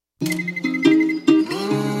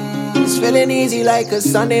It's feeling easy like a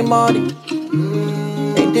Sunday morning.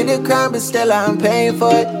 Ain't did a crime, but still I'm paying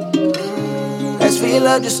for it. As for your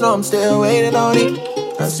love, just know I'm still waiting on it.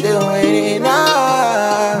 I'm still waiting.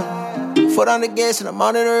 Foot on the gas and I'm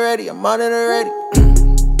on it already. I'm on it already.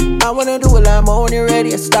 I wanna do a lot more when you're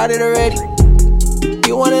ready. I started already.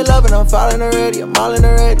 You wanted love and I'm falling already. I'm all in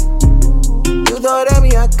already. You thought at me,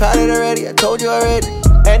 I caught it already. I told you already.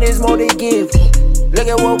 And there's more to give. Look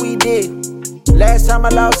at what we did. Last time I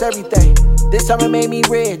lost everything. This time it made me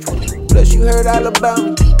rich. Plus you heard all about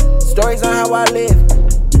me. Stories on how I live.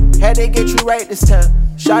 Had to get you right this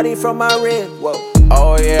time. Shot it from my rib. Whoa.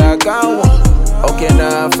 Oh yeah, I got one. Okay,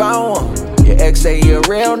 now I found one. Your ex say you're a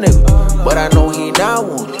real nigga, but I know he not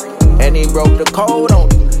one. And he broke the code on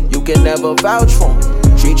you. You can never vouch for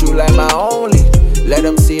him. Treat you like my only. Let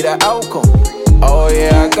him see the outcome. Oh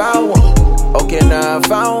yeah, I got one. Okay, now I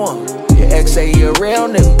found one. Your ex say you're a real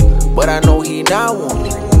nigga, but I know he not one.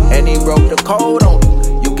 And he broke the code on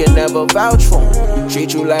you. You can never vouch for him.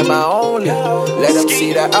 Treat you like my only. Let him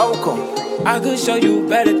see the outcome. I could show you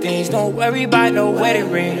better things. Don't worry about no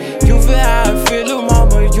wedding ring. You feel how I feel, little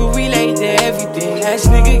mama. You relate to everything. Ass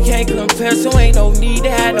nigga can't compare, so ain't no need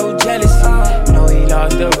to have no jealousy. No, he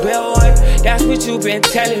lost the real one. That's what you been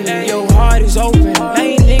telling me. Your heart is open.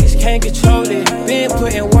 Lame niggas can't control it. Been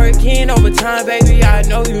putting work in over time, baby. I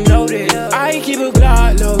know you know this. I keep a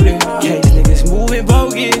Glock loaded. Case niggas moving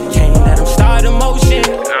bogus. Can't let them start a motion.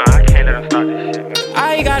 Nah, I can't let them start this shit, man.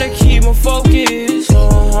 I gotta keep my focus.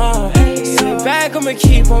 Sit back, I'ma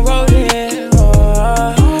keep on rolling.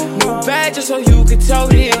 New bag just so you could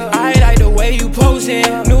tote it. I like the way you posing.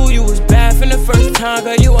 Knew you was bad from the first time,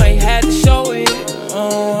 girl. You ain't had to show it.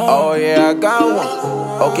 Oh yeah, I got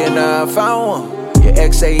one. Okay, now I found one. Your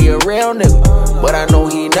ex say you're a real nigga, but I know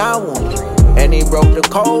he not one. And he broke the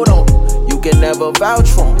code on you. You can never vouch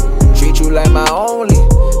for him. Treat you like my only.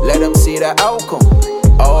 Let him see the outcome.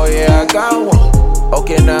 Oh yeah, I got one.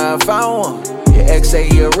 Okay, now I found one. Your ex say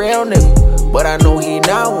you're a real nigga, but I know he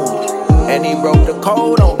not one. And he broke the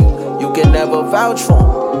code on you. You can never vouch for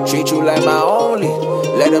him. Treat you like my only.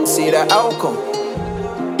 Let him see the outcome.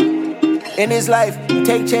 In this life, you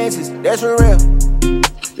take chances, that's for real.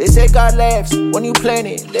 They say God laughs when you plan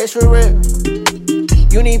it, that's for real.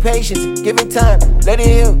 You need patience, give it time, let it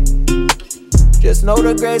heal. Just know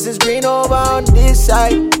the grass is green over on this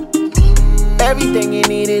side. Everything you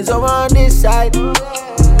need is over on this side.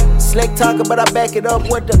 Slick talking, but I back it up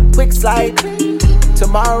with a quick slide.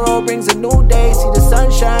 Tomorrow brings a new day, see the sun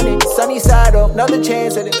shining, sunny side up, another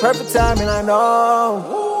chance at the perfect timing, I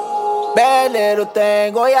know. Bad little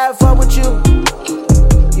thing, oh yeah, I fuck with you.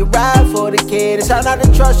 You ride for the kid, it's hard not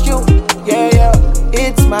to trust you. Yeah, yeah,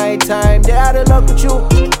 it's my time, they out of luck with you.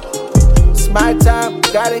 It's my time,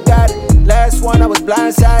 got it. Last one I was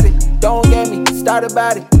blindsided, don't get me, start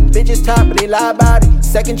about it. Bitches top, but they lie about it.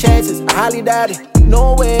 Second chances, I highly doubt it.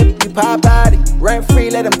 No way, you pop out it. Rent free,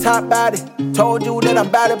 let them top about it. Told you that I'm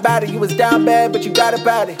bad about it. You was down bad, but you got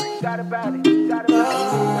about it.